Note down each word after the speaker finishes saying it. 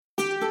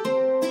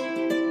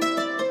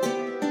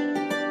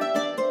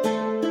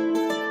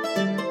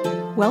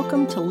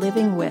Welcome to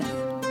Living With,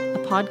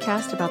 a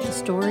podcast about the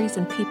stories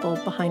and people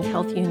behind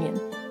Health Union.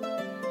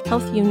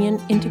 Health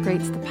Union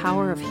integrates the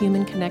power of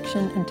human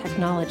connection and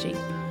technology,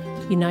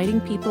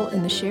 uniting people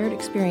in the shared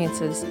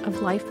experiences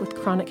of life with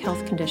chronic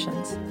health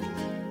conditions.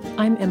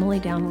 I'm Emily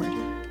Downward.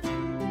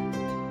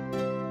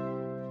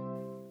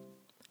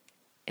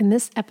 In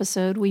this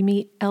episode, we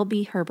meet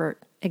LB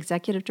Herbert,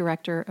 Executive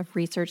Director of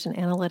Research and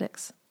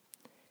Analytics.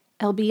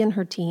 LB and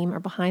her team are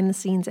behind the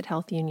scenes at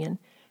Health Union,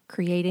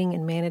 creating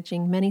and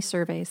managing many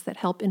surveys that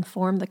help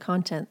inform the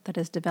content that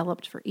is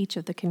developed for each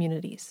of the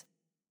communities.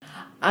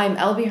 I'm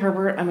LB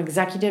Herbert. I'm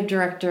Executive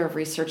Director of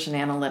Research and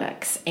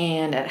Analytics.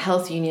 And at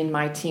Health Union,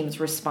 my team's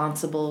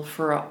responsible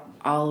for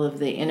all of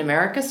the In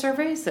America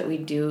surveys that we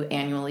do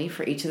annually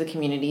for each of the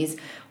communities.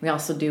 We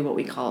also do what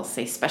we call,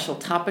 special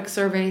topic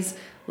surveys,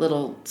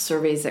 little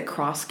surveys that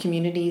cross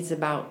communities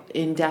about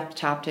in-depth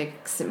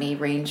topics that may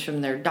range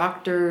from their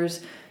doctors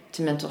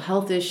to mental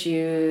health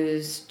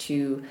issues,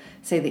 to,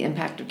 the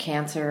impact of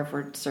cancer, if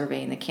we're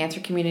surveying the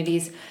cancer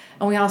communities.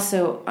 And we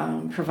also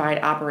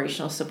provide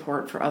operational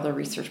support for other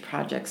research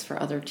projects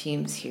for other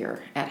teams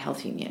here at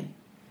Health Union.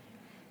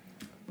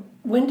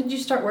 When did you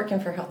start working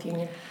for Health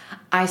Union?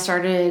 I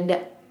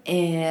started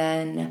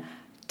in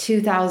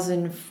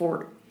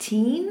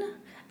 2014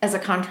 as a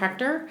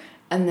contractor,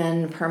 and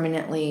then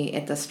permanently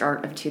at the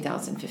start of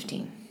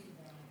 2015.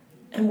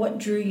 And what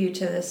drew you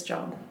to this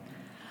job?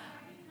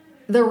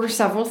 There were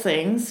several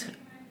things.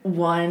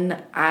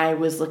 One, I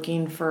was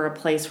looking for a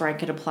place where I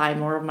could apply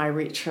more of my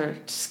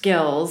research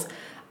skills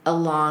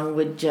along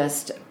with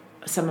just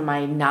some of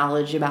my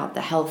knowledge about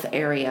the health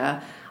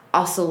area.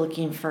 Also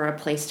looking for a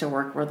place to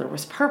work where there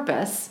was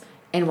purpose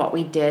in what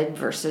we did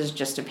versus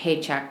just a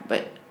paycheck,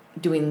 but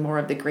doing more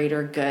of the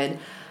greater good.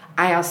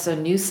 I also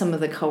knew some of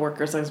the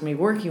coworkers I was going to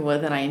be working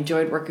with, and I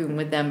enjoyed working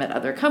with them at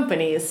other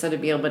companies, so to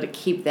be able to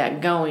keep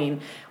that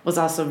going was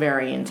also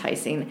very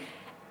enticing.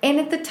 And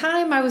at the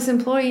time, I was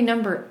employee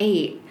number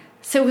 8,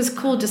 so it was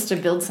cool just to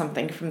build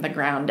something from the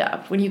ground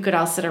up, when you could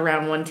all sit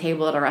around one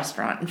table at a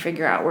restaurant and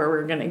figure out where we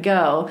were going to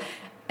go.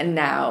 And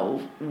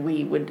now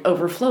we would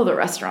overflow the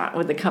restaurant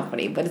with the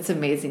company, but it's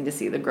amazing to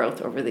see the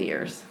growth over the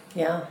years.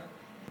 Yeah.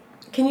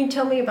 Can you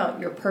tell me about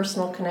your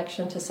personal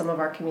connection to some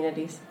of our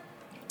communities?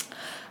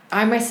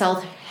 I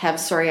myself have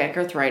psoriatic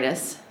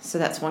arthritis, so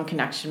that's one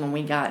connection when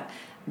we got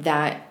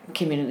that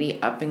community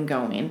up and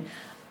going.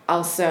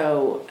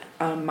 Also,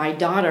 my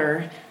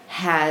daughter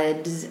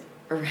has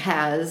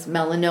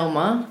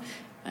melanoma.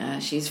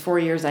 She's 4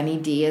 years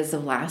NED as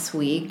of last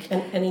week.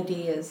 And NED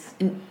is?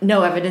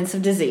 No evidence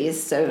of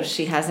disease, so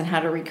she hasn't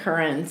had a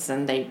recurrence,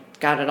 and they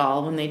got it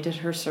all when they did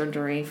her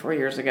surgery 4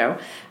 years ago.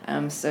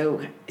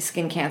 So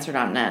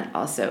skincancer.net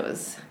also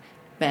has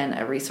been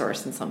a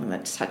resource and something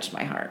that's touched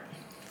my heart.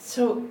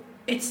 So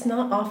it's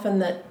not often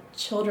that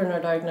children are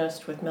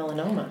diagnosed with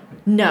melanoma.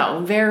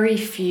 No, very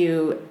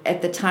few.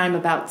 At the time,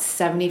 about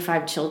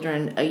 75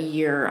 children a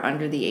year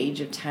under the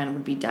age of 10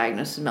 would be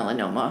diagnosed with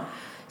melanoma.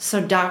 So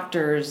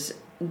doctors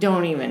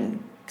don't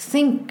even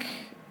think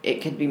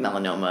it could be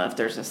melanoma if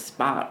there's a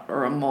spot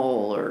or a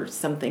mole or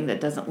something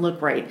that doesn't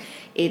look right.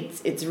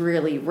 It's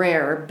really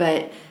rare,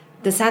 but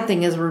the sad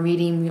thing is we're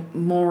meeting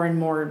more and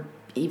more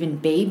even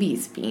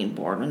babies being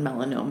born with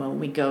melanoma when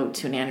we go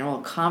to an annual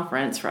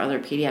conference for other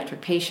pediatric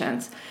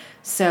patients.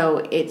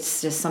 So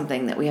it's just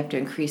something that we have to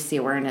increase the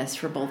awareness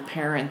for both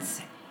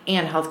parents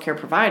and healthcare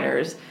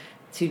providers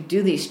to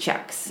do these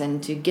checks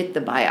and to get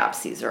the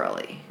biopsies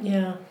early.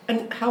 Yeah.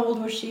 And how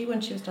old was she when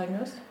she was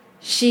diagnosed?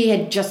 She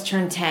had just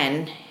turned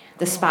 10.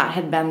 The spot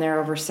had been there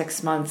over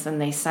 6 months,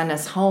 and they sent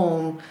us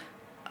home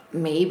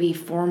maybe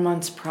 4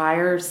 months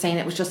prior saying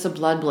it was just a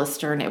blood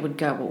blister and it would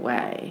go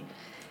away.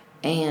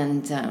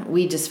 And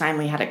we just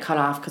finally had it cut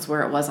off because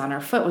where it was on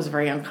her foot was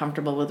very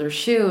uncomfortable with her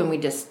shoe, and we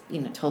just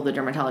told the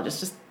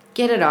dermatologist, just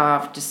get it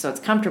off just so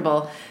it's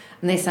comfortable.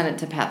 And they sent it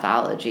to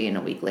pathology, and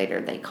a week later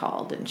they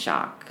called in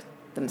shock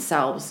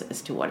themselves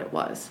as to what it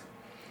was.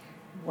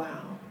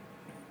 Wow.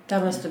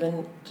 That must have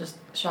been just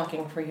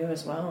shocking for you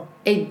as well.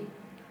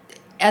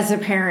 As a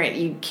parent,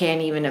 you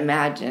can't even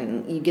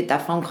imagine. You get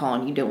that phone call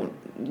and you don't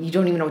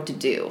even know what to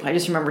do. I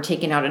just remember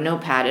taking out a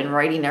notepad and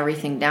writing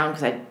everything down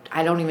because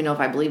I don't even know if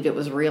I believed it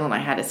was real, and I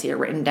had to see it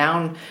written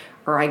down,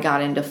 or I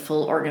got into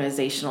full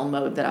organizational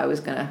mode that I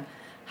was going to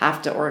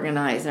have to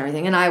organize and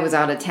everything. And I was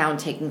out of town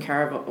taking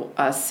care of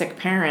a sick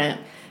parent,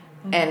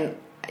 and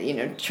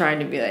trying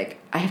to be like,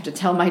 I have to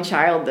tell my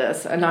child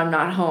this, and I'm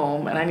not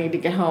home, and I need to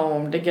get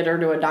home to get her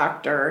to a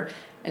doctor,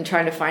 and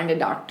trying to find a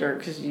doctor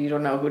because you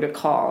don't know who to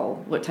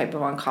call, what type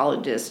of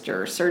oncologist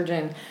or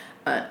surgeon.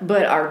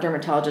 But our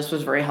dermatologist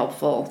was very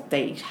helpful.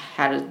 They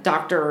had a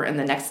doctor, and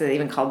the next day they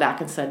even called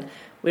back and said,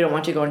 we don't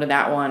want you going to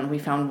that one. We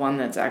found one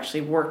that's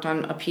actually worked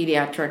on a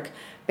pediatric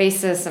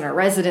basis in a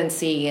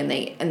residency, and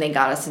they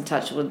got us in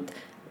touch with,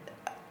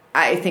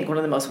 I think, one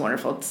of the most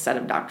wonderful set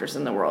of doctors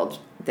in the world.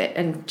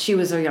 And she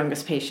was our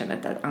youngest patient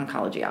at the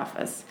oncology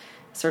office,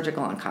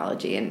 surgical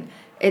oncology, and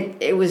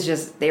it was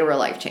just, they were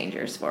life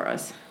changers for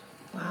us.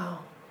 Wow.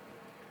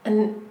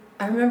 And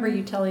I remember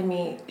you telling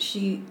me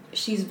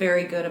she's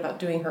very good about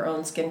doing her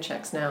own skin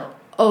checks now.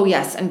 Oh,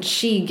 yes. And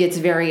she gets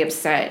very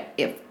upset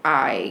if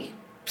I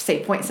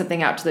say point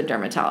something out to the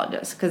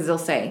dermatologist, because they'll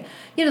say,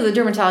 the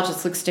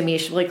dermatologist looks to me,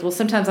 she'll be like, well,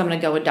 sometimes I'm going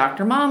to go with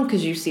Dr. Mom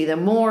because you see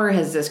them more.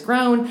 Has this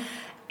grown?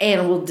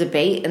 And we'll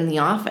debate in the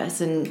office,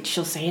 and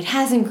she'll say, it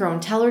hasn't grown.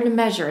 Tell her to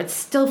measure. It's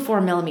still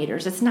 4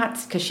 millimeters. It's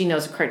not, because she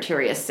knows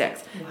criteria is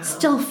 6. Wow.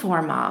 Still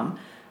 4, Mom.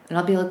 And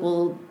I'll be like,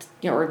 well,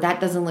 or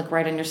that doesn't look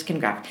right on your skin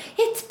graft.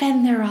 It's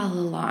been there all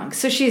along.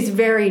 So she's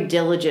very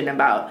diligent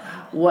about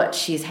what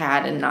she's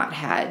had and not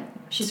had.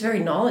 She's very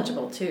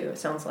knowledgeable, too, it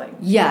sounds like.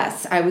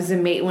 Yes. I was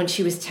amazed. When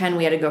she was 10,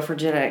 we had to go for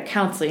genetic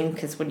counseling,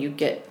 because when you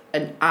get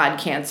an odd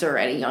cancer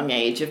at a young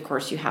age, of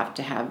course, you have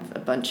to have a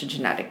bunch of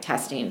genetic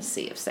testing to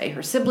see if, say,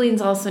 her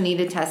siblings also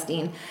needed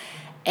testing.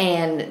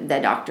 And the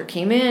doctor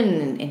came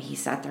in, and he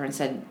sat there and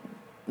said,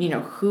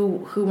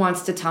 who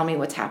wants to tell me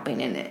what's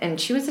happening?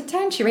 And she was at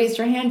 10. She raised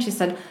her hand. She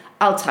said,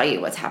 I'll tell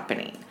you what's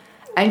happening.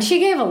 And she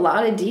gave a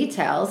lot of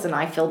details, and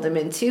I filled them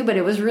in, too. But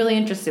it was really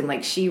interesting.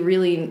 Like, she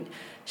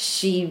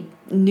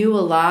knew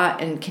a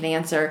lot and can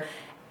answer.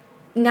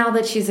 Now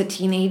that she's a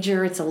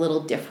teenager, it's a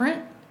little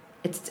different.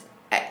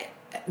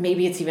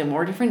 Maybe it's even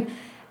more different.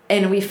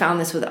 And we found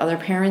this with other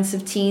parents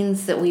of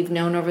teens that we've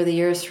known over the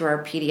years through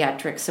our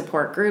pediatric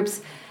support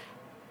groups.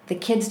 The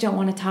kids don't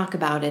want to talk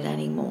about it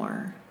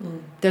anymore.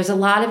 There's a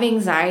lot of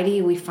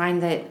anxiety. We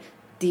find that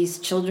these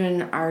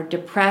children are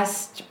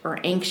depressed or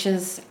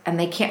anxious, and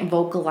they can't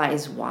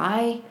vocalize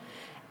why.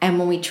 And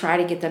when we try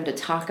to get them to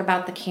talk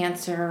about the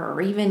cancer,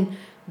 or even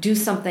do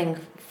something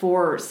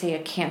for, say, a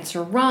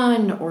cancer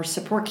run or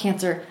support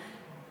cancer,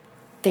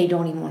 they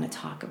don't even want to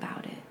talk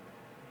about it.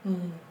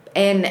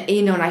 And,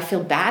 and I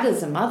feel bad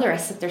as a mother. I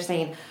sit there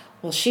saying,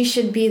 well, she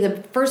should be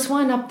the first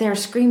one up there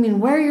screaming,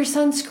 wear your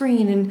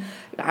sunscreen, and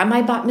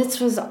my bat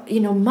mitzvah's,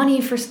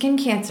 money for skin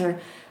cancer.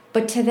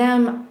 But to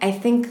them, I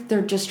think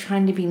they're just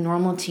trying to be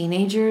normal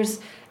teenagers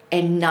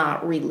and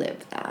not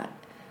relive that.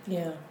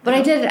 Yeah. But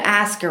I did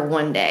ask her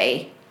one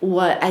day,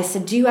 I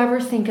said, do you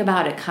ever think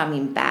about it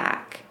coming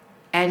back?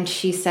 And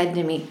she said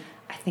to me,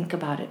 I think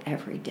about it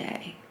every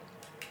day.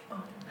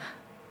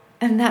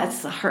 And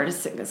that's the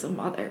hardest thing as a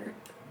mother.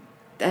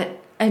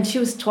 And she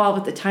was 12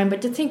 at the time,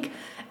 but to think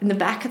in the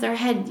back of their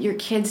head, your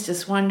kid's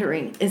just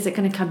wondering, is it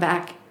going to come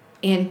back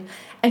in?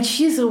 And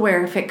she's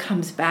aware if it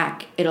comes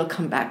back, it'll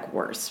come back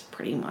worse,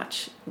 pretty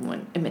much,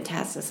 when it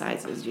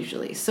metastasizes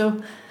usually.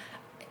 So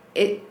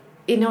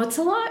it's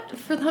a lot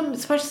for them,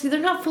 especially they're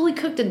not fully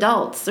cooked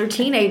adults. They're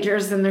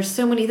teenagers, and there's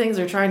so many things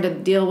they're trying to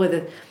deal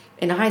with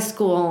in high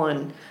school,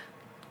 and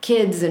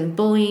kids and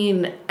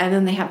bullying, and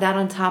then they have that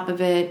on top of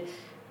it.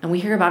 And we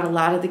hear about a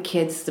lot of the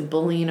kids, the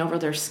bullying over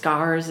their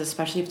scars,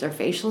 especially if they're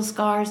facial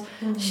scars.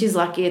 Mm-hmm. She's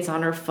lucky it's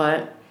on her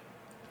foot.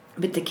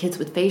 But the kids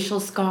with facial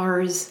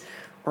scars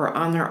or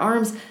on their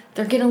arms,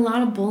 they're getting a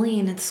lot of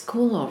bullying at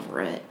school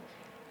over it.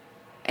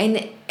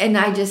 And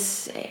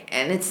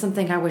it's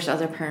something I wish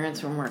other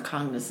parents were more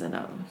cognizant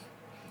of.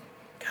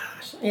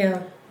 Gosh,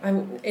 yeah.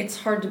 It's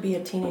hard to be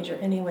a teenager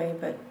anyway,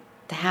 but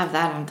to have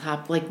that on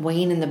top, like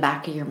weighing in the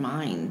back of your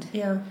mind.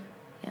 Yeah.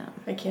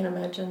 I can't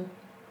imagine.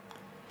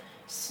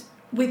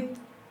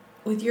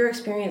 With your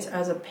experience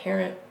as a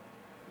parent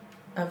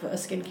of a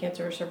skin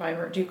cancer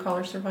survivor, do you call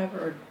her survivor?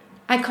 Or?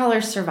 I call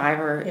her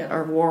survivor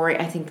or warrior.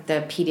 I think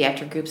the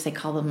pediatric groups, they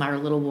call them our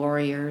little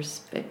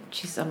warriors, but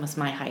she's almost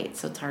my height,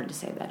 so it's hard to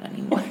say that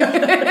anymore.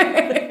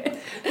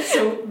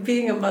 So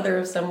being a mother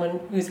of someone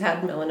who's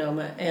had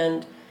melanoma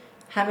and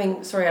having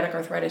psoriatic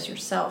arthritis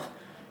yourself,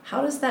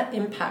 how does that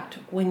impact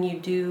when you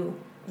do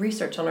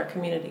research on our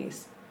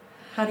communities?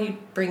 How do you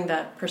bring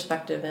that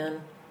perspective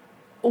in?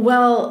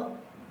 Well,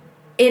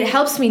 it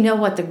helps me know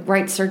what the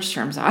right search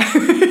terms are,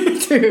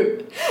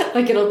 too.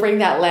 Like, it'll bring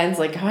that lens,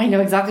 like, I know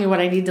exactly what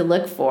I need to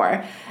look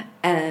for.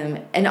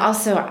 And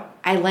also,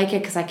 I like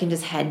it because I can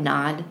just head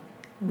nod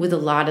with a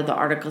lot of the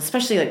articles,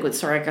 especially, like, with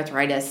psoriatic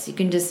arthritis. You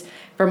can just,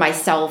 for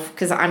myself,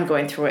 because I'm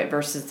going through it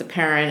versus the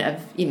parent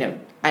of,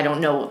 I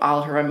don't know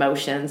all her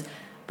emotions,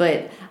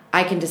 but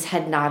I can just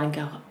head nod and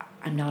go,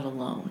 I'm not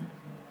alone.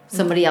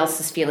 Somebody else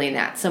is feeling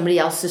that. Somebody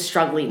else is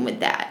struggling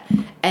with that.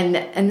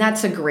 And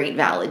that's a great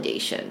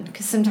validation,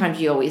 because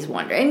sometimes you always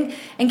wonder.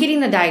 And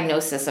getting the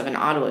diagnosis of an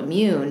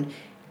autoimmune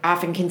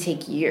often can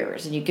take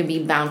years, and you can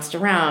be bounced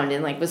around.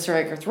 And like with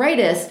psoriatic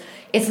arthritis,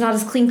 it's not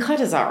as clean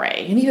cut as RA.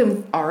 And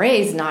even RA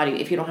is not,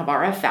 if you don't have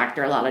RF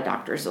factor, a lot of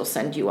doctors will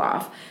send you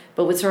off.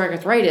 But with psoriatic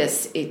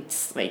arthritis,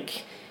 it's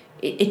like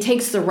it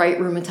takes the right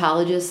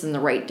rheumatologists and the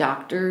right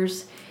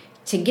doctors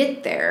to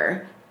get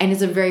there. And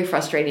it's a very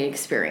frustrating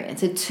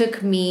experience. It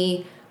took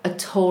me a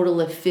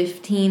total of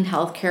 15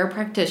 healthcare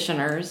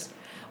practitioners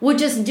with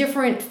just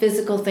different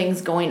physical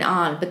things going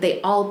on, but they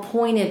all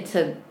pointed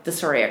to the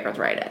psoriatic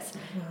arthritis.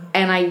 Mm-hmm.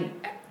 And I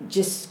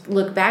just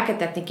look back at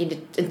that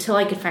thinking until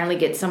I could finally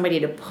get somebody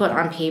to put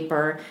on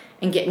paper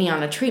and get me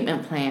on a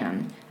treatment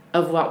plan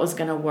of what was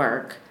going to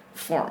work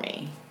for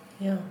me.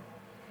 Yeah.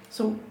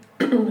 So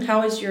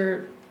how is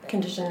your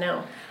condition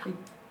now?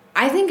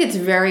 I think it's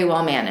very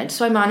well managed.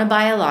 So I'm on a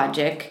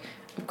biologic.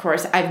 Of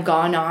course, I've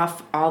gone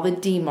off all the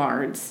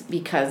DMARDs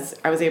because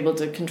I was able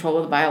to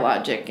control the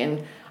biologic,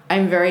 and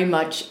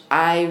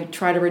I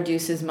try to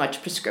reduce as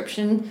much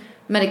prescription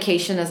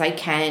medication as I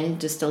can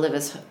just to live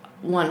as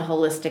one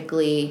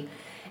holistically.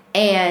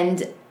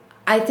 And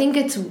I think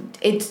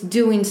it's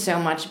doing so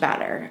much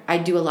better. I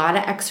do a lot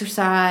of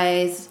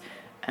exercise.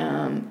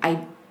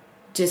 I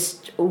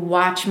just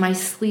watch my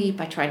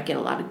sleep. I try to get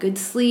a lot of good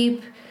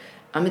sleep.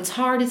 It's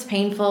hard. It's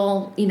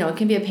painful. It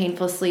can be a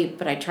painful sleep,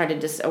 but I try to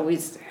just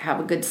always have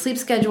a good sleep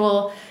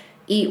schedule,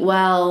 eat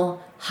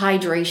well.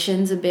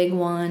 Hydration's a big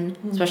one,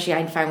 especially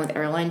I find with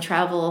airline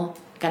travel.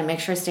 Got to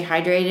make sure I stay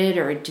hydrated,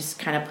 or it just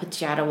kind of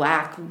puts you out of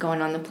whack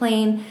going on the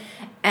plane.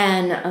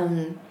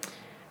 And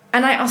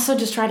I also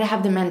just try to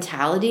have the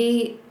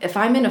mentality, if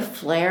I'm in a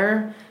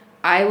flare,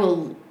 I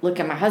will look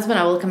at my husband,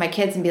 I will look at my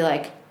kids and be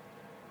like,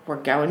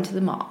 we're going to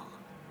the mall.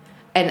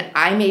 And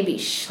I may be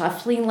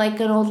shuffling like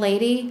an old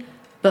lady,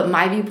 but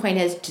my viewpoint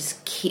is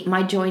just keep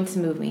my joints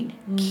moving.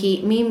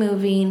 Keep me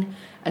moving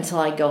until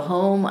I go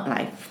home and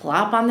I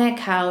flop on that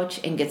couch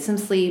and get some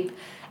sleep.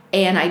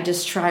 And I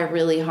just try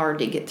really hard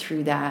to get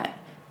through that.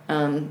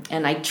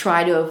 And I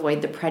try to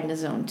avoid the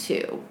prednisone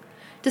too.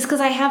 Just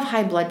because I have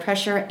high blood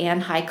pressure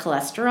and high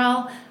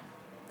cholesterol,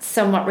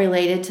 somewhat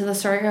related to the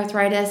psoriatic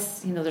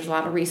arthritis. There's a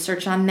lot of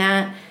research on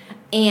that.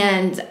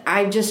 And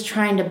I'm just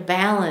trying to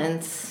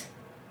balance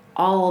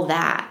all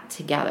that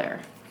together.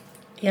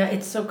 Yeah,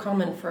 it's so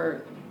common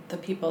for the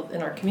people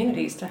in our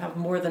communities to have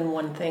more than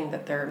one thing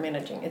that they're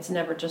managing. It's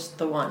never just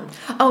the one.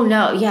 Oh,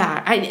 no,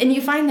 yeah. And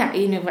you find that,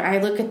 I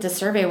look at the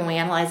survey when we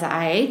analyze the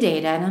IA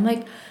data, and I'm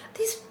like,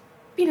 these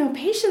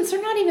patients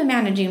are not even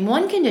managing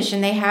one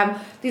condition. They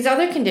have these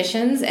other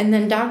conditions, and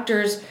then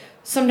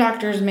some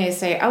doctors may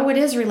say, oh, it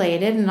is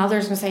related, and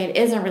others may say it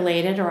isn't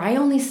related, or I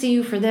only see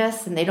you for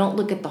this, and they don't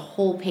look at the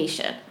whole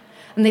patient.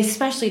 And they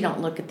especially don't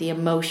look at the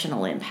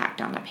emotional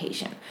impact on a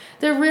patient.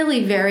 They're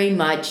really very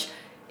much,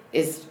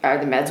 are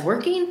the meds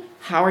working?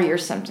 How are your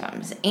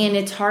symptoms? And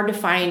it's hard to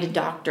find a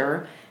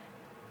doctor.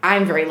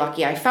 I'm very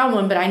lucky I found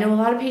one, but I know a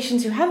lot of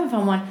patients who haven't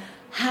found one.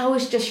 How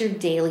is just your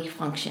daily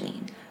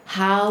functioning?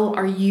 How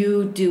are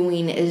you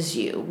doing as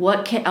you?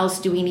 What else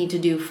do we need to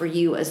do for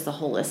you as the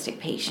holistic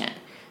patient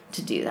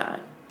to do that?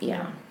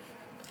 Yeah.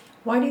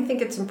 Why do you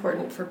think it's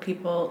important for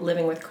people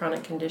living with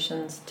chronic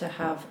conditions to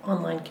have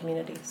online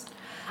communities?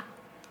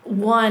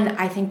 One,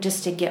 I think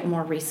just to get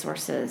more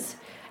resources.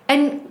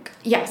 And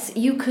yes,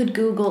 you could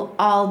Google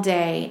all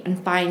day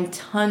and find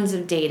tons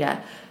of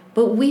data,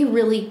 but we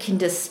really can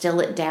distill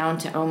it down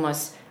to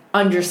almost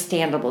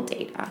understandable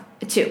data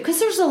too, because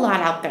there's a lot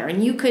out there,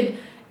 and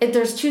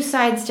there's two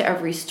sides to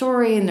every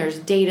story, and there's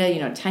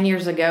data. 10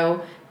 years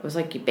ago, it was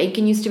like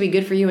bacon used to be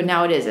good for you, and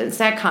now it isn't. It's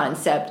that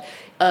concept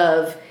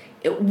of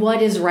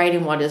what is right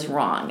and what is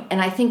wrong.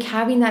 And I think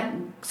having that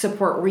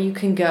support where you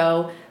can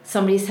go,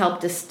 somebody's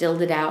helped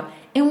distilled it out,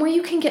 and where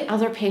you can get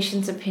other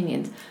patients'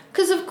 opinions.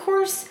 Because, of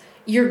course,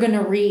 you're going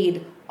to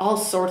read all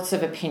sorts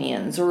of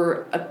opinions,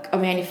 or a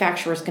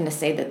manufacturer is going to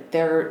say that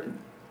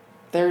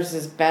theirs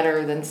is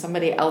better than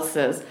somebody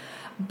else's.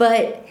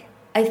 But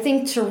I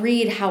think to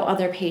read how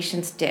other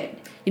patients did,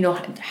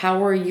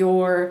 how are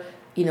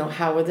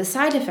the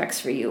side effects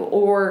for you?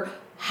 Or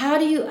how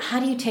do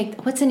you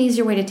take, what's an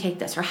easier way to take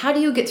this? Or how do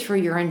you get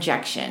through your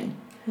injection?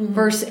 Mm-hmm.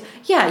 Versus,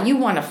 you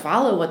want to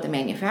follow what the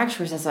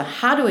manufacturer says on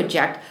how to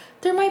inject.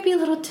 There might be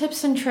little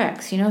tips and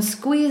tricks,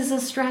 squeeze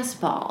a stress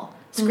ball,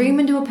 scream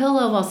into a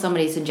pillow while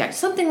somebody's injected,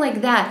 something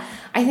like that.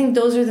 I think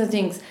those are the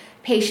things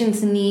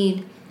patients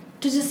need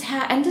to just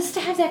have, and just to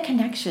have that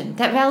connection,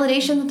 that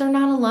validation that they're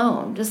not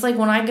alone. Just like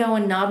when I go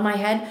and nod my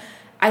head,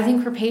 I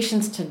think for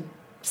patients to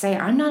say,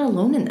 I'm not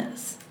alone in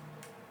this.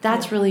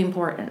 That's really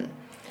important.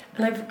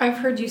 And I've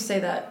heard you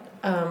say that,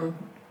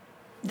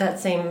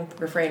 that same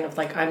refrain of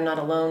like, I'm not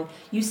alone.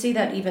 You see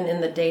that even in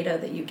the data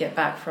that you get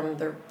back from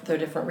the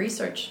different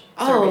research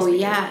surveys. Oh,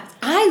 yeah.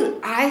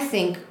 I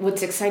think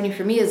what's exciting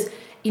for me is,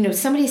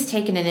 somebody's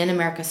taken an In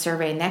America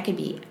survey, and that could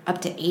be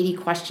up to 80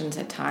 questions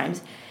at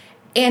times.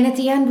 And at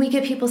the end, we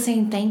get people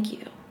saying, thank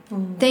you.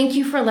 Mm. Thank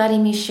you for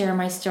letting me share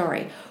my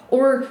story.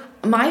 Or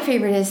my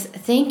favorite is,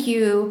 thank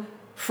you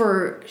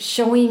for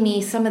showing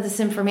me some of this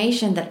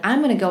information that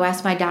I'm going to go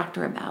ask my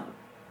doctor about.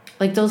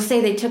 Like they'll say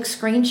they took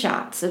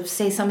screenshots of,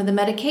 say, some of the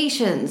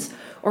medications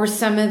or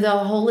some of the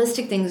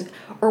holistic things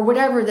or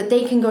whatever that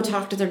they can go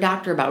talk to their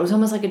doctor about. It was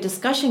almost like a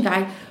discussion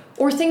guide,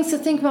 or things to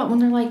think about when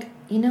they're like,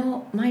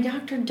 my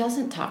doctor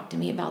doesn't talk to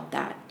me about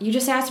that. You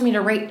just asked me to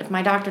rate if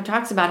my doctor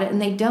talks about it,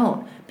 and they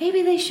don't.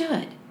 Maybe they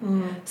should.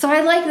 Mm. So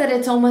I like that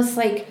it's almost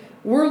like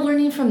we're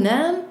learning from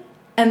them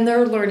and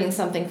they're learning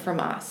something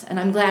from us. And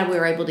I'm glad we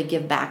were able to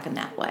give back in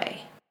that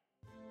way.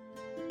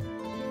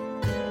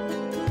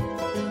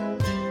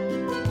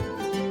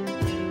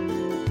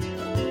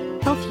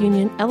 Health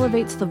Union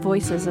elevates the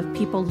voices of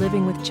people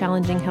living with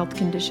challenging health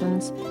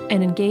conditions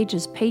and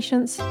engages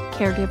patients,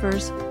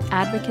 caregivers,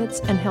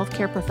 advocates, and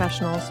healthcare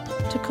professionals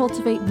to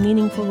cultivate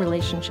meaningful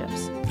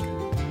relationships.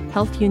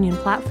 Health Union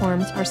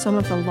platforms are some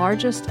of the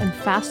largest and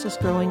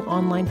fastest growing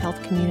online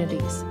health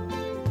communities.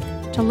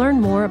 To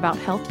learn more about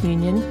Health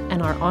Union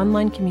and our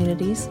online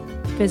communities,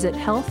 visit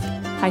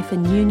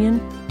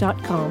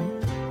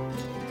health-union.com.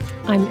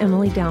 I'm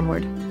Emily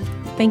Downward.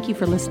 Thank you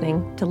for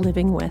listening to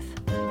Living With.